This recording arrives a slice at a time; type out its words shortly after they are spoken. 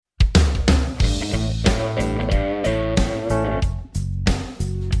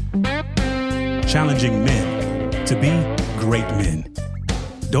challenging men to be great men.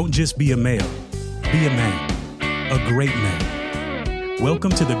 Don't just be a male, be a man, a great man.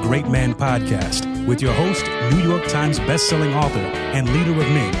 Welcome to the Great Man Podcast with your host, New York Times bestselling author and leader of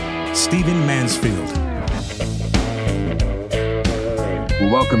men, Stephen Mansfield.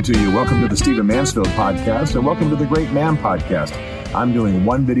 Well, welcome to you. Welcome to the Stephen Mansfield Podcast, and welcome to the Great Man Podcast. I'm doing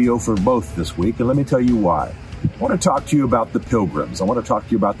one video for both this week, and let me tell you why. I want to talk to you about the Pilgrims. I want to talk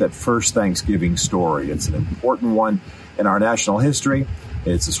to you about that first Thanksgiving story. It's an important one in our national history.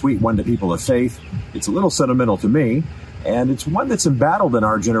 It's a sweet one to people of faith. It's a little sentimental to me, and it's one that's embattled in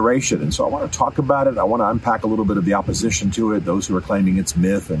our generation. And so I want to talk about it. I want to unpack a little bit of the opposition to it, those who are claiming it's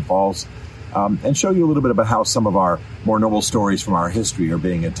myth and false, and show you a little bit about how some of our more noble stories from our history are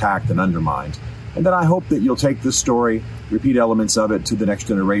being attacked and undermined. And then I hope that you'll take this story, repeat elements of it to the next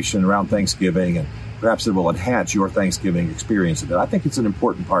generation around Thanksgiving, and perhaps it will enhance your Thanksgiving experience of it. I think it's an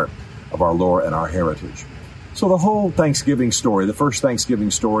important part of our lore and our heritage. So the whole Thanksgiving story, the first Thanksgiving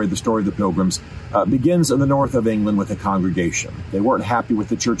story, the story of the Pilgrims, begins in the north of England with a congregation. They weren't happy with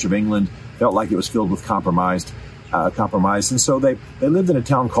the Church of England, felt like it was filled with compromise, and so they lived in a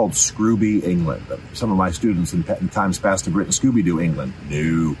town called Scrooby, England. Some of my students in times past have written Scooby-Doo, England.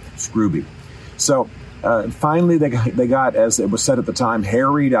 No, Scrooby. So finally they got, as it was said at the time,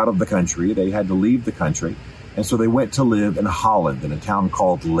 harried out of the country. They had to leave the country. And so they went to live in Holland in a town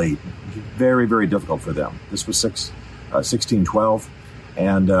called Leyden. Very, very difficult for them. This was 1612.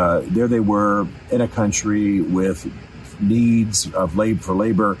 And there they were in a country with needs of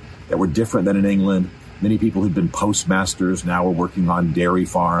labor that were different than in England. Many people who'd been postmasters now were working on dairy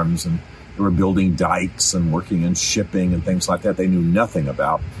farms, and they were building dikes and working in shipping and things like that they knew nothing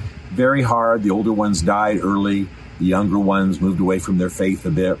about. Very hard. The older ones died early. The younger ones moved away from their faith a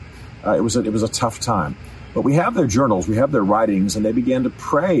bit. It was a tough time. But we have their journals, we have their writings, and they began to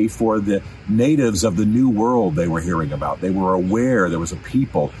pray for the natives of the New World they were hearing about. They were aware there was a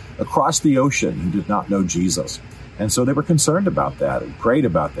people across the ocean who did not know Jesus. And so they were concerned about that and prayed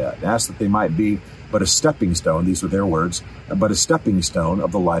about that and asked that they might be but a stepping stone, these were their words, but a stepping stone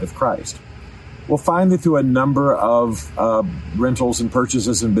of the light of Christ. Well, finally, through a number of rentals and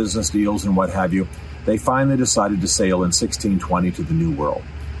purchases and business deals and what have you, they finally decided to sail in 1620 to the New World.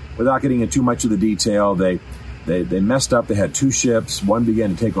 Without getting into too much of the detail, they messed up. They had two ships. One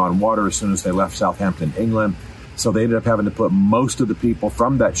began to take on water as soon as they left Southampton, England. So they ended up having to put most of the people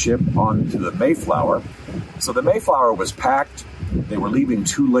from that ship onto the Mayflower. So the Mayflower was packed. They were leaving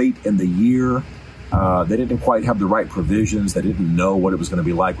too late in the year. They didn't quite have the right provisions. They didn't know what it was going to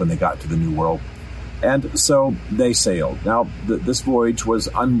be like when they got to the New World. And so they sailed. Now, this voyage was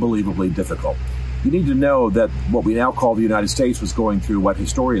unbelievably difficult. You need to know that what we now call the United States was going through what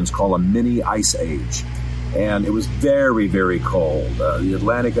historians call a mini ice age. And it was very, very cold. The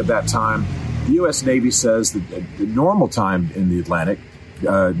Atlantic at that time, the U.S. Navy says that the normal time in the Atlantic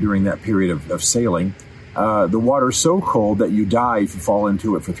during that period of sailing, the water's so cold that you die if you fall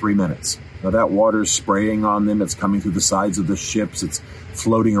into it for 3 minutes. Now, that water's spraying on them. It's coming through the sides of the ships. It's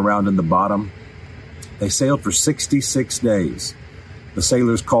floating around in the bottom. They sailed for 66 days. The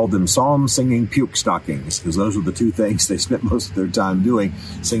sailors called them psalm-singing puke stockings, because those were the two things they spent most of their time doing,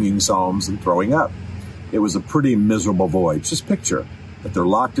 singing psalms and throwing up. It was a pretty miserable voyage. Just picture that they're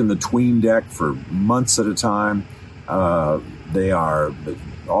locked in the 'tween deck for months at a time. They are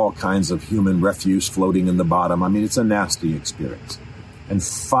all kinds of human refuse floating in the bottom. I mean, it's a nasty experience. And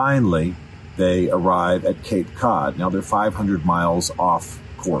finally, they arrive at Cape Cod. Now, they're 500 miles off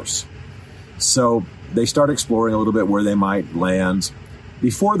course. So they start exploring a little bit where they might land.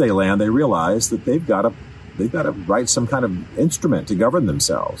 Before they land, they realize that they've got to write some kind of instrument to govern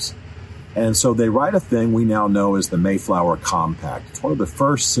themselves. And so they write a thing we now know as the Mayflower Compact. It's one of the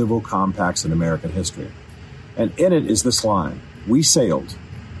first civil compacts in American history. And in it is this line: "We sailed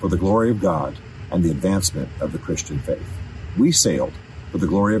for the glory of God and the advancement of the Christian faith." We sailed for the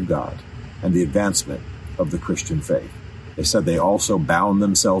glory of God and the advancement of the Christian faith. They said they also bound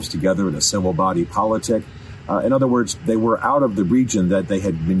themselves together in a civil body politic. In other words, they were out of the region that they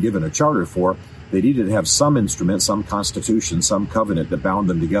had been given a charter for. They needed to have some instrument, some constitution, some covenant that bound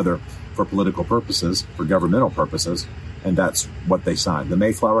them together for political purposes, for governmental purposes, and that's what they signed. The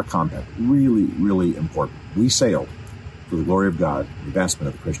Mayflower Compact, really, really important. We sailed for the glory of God, the advancement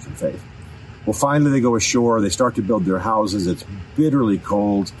of the Christian faith. Well, finally they go ashore. They start to build their houses. It's bitterly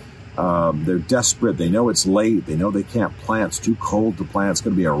cold. They're desperate. They know it's late. They know they can't plant. It's too cold to plant. It's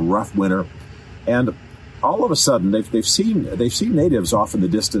going to be a rough winter. And all of a sudden, they've seen natives off in the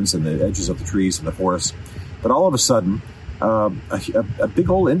distance in the edges of the trees and the forest. But all of a sudden, a big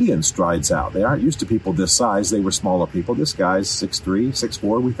old Indian strides out. They aren't used to people this size. They were smaller people. This guy's 6'3",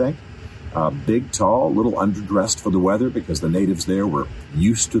 6'4", we think. Big, tall, a little underdressed for the weather because the natives there were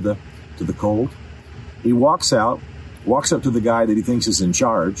used to the cold. He walks up to the guy that he thinks is in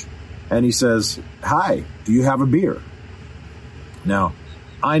charge, and he says, "Hi, do you have a beer?" Now,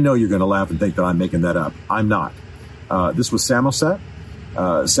 I know you're going to laugh and think that I'm making that up. I'm not. This was Samoset.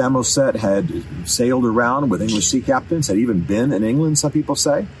 Samoset had sailed around with English sea captains, had even been in England, some people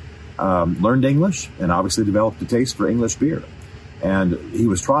say, learned English, and obviously developed a taste for English beer. And he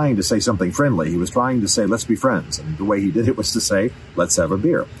was trying to say something friendly. He was trying to say, let's be friends. And the way he did it was to say, let's have a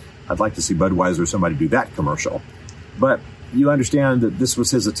beer. I'd like to see Budweiser or somebody do that commercial. But you understand that this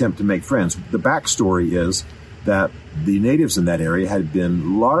was his attempt to make friends. The backstory is that the natives in that area had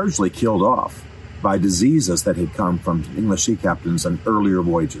been largely killed off by diseases that had come from English sea captains on earlier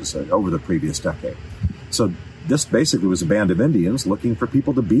voyages over the previous decade. So this basically was a band of Indians looking for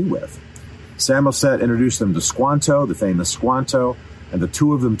people to be with. Samoset introduced them to Squanto, the famous Squanto, and the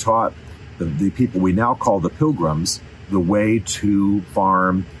two of them taught the people we now call the Pilgrims the way to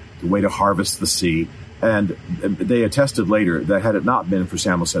farm, the way to harvest the sea. And they attested later that had it not been for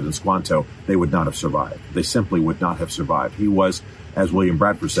Samoset and Squanto, they would not have survived. They simply would not have survived. He was, as William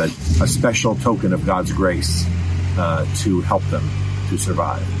Bradford said, a special token of God's grace to help them to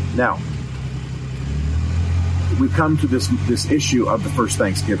survive. Now, we come to this issue of the first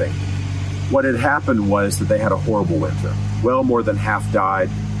Thanksgiving. What had happened was that they had a horrible winter. Well, more than half died.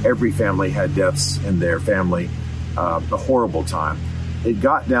 Every family had deaths in their family. A horrible time. It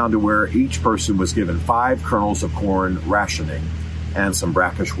got down to where each person was given 5 kernels of corn rationing and some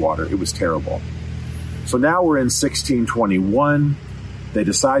brackish water. It was terrible. So now we're in 1621. They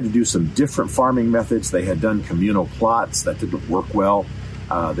decide to do some different farming methods. They had done communal plots. That didn't work well.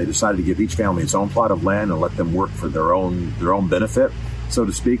 They decided to give each family its own plot of land and let them work for their own benefit, so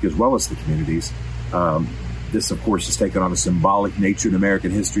to speak, as well as the communities. This, of course, has taken on a symbolic nature in American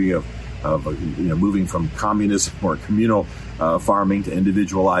history of moving from communism or communal farming to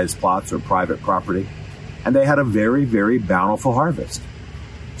individualized plots or private property. And they had a very, very bountiful harvest.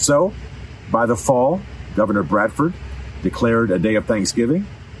 So, by the fall, Governor Bradford declared a day of Thanksgiving.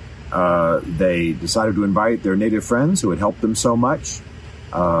 They decided to invite their native friends who had helped them so much.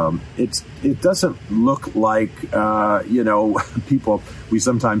 It doesn't look like, people, we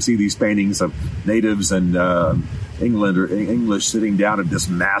sometimes see these paintings of natives in England or English sitting down at this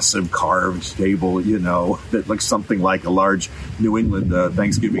massive carved table, that looks something like a large New England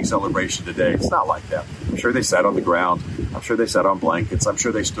Thanksgiving celebration today. It's not like that. I'm sure they sat on the ground. I'm sure they sat on blankets. I'm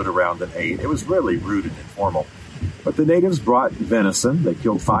sure they stood around and ate. It was really rude and informal. But the natives brought venison. They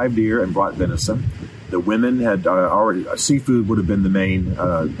killed 5 deer and brought venison. The women had already, seafood would have been the main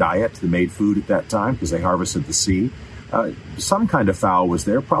diet, the main food at that time, because they harvested the sea. Some kind of fowl was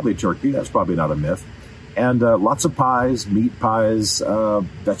there, probably turkey. That's probably not a myth. And lots of pies, meat pies,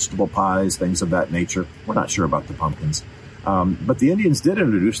 vegetable pies, things of that nature. We're not sure about the pumpkins. But the Indians did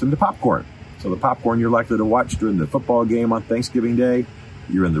introduce them to popcorn. So the popcorn you're likely to watch during the football game on Thanksgiving Day,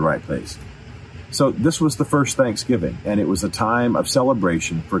 you're in the right place. So this was the first Thanksgiving, and it was a time of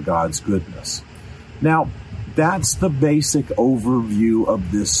celebration for God's goodness. Now, that's the basic overview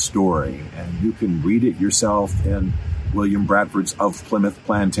of this story, and you can read it yourself in William Bradford's Of Plymouth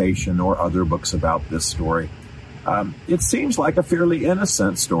Plantation or other books about this story. It seems like a fairly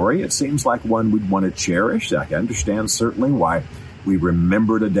innocent story. It seems like one we'd want to cherish. I understand certainly why we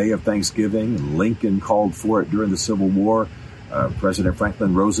remembered a day of Thanksgiving. Lincoln called for it during the Civil War. President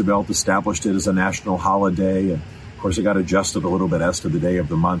Franklin Roosevelt established it as a national holiday, and of course it got adjusted a little bit as to the day of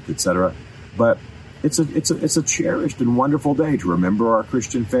the month, etc. But it's a cherished and wonderful day to remember our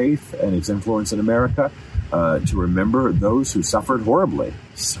Christian faith and its influence in America, to remember those who suffered horribly,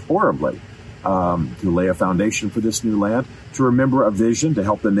 to lay a foundation for this new land, to remember a vision to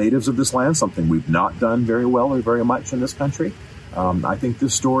help the natives of this land, something we've not done very well or very much in this country. I think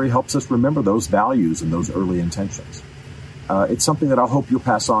this story helps us remember those values and those early intentions. It's something that I hope you'll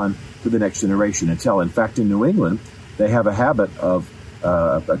pass on to the next generation and tell. In fact, in New England, they have a habit of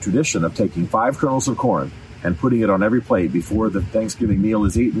a tradition of taking 5 kernels of corn and putting it on every plate before the Thanksgiving meal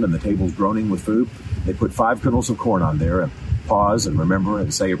is eaten and the table's groaning with food. They put 5 kernels of corn on there and pause and remember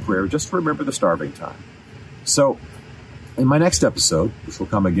and say a prayer just to remember the starving time. So in my next episode, which will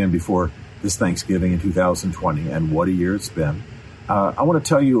come again before this Thanksgiving in 2020, and what a year it's been, I want to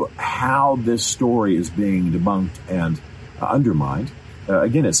tell you how this story is being debunked and undermined.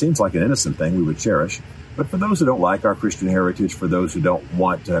 Again, it seems like an innocent thing we would cherish, but for those who don't like our Christian heritage, for those who don't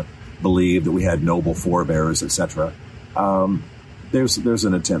want to believe that we had noble forebears, etc., there's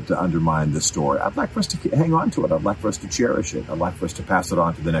an attempt to undermine this story. I'd like for us to hang on to it. I'd like for us to cherish it. I'd like for us to pass it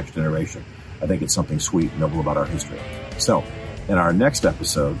on to the next generation. I think it's something sweet and noble about our history. So, in our next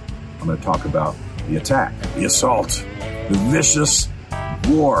episode, I'm going to talk about the attack, the assault, the vicious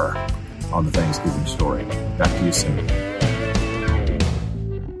war on the Thanksgiving story. Back to you soon.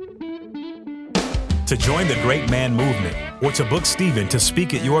 To join the Great Man Movement or to book Stephen to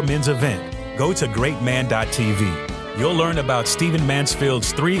speak at your men's event, go to greatman.tv. You'll learn about Stephen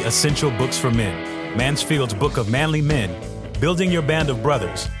Mansfield's 3 essential books for men: Mansfield's Book of Manly Men, Building Your Band of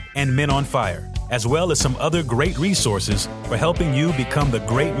Brothers, and Men on Fire, as well as some other great resources for helping you become the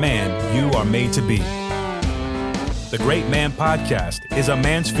great man you are made to be. The Great Man Podcast is a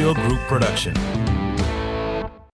Mansfield Group production.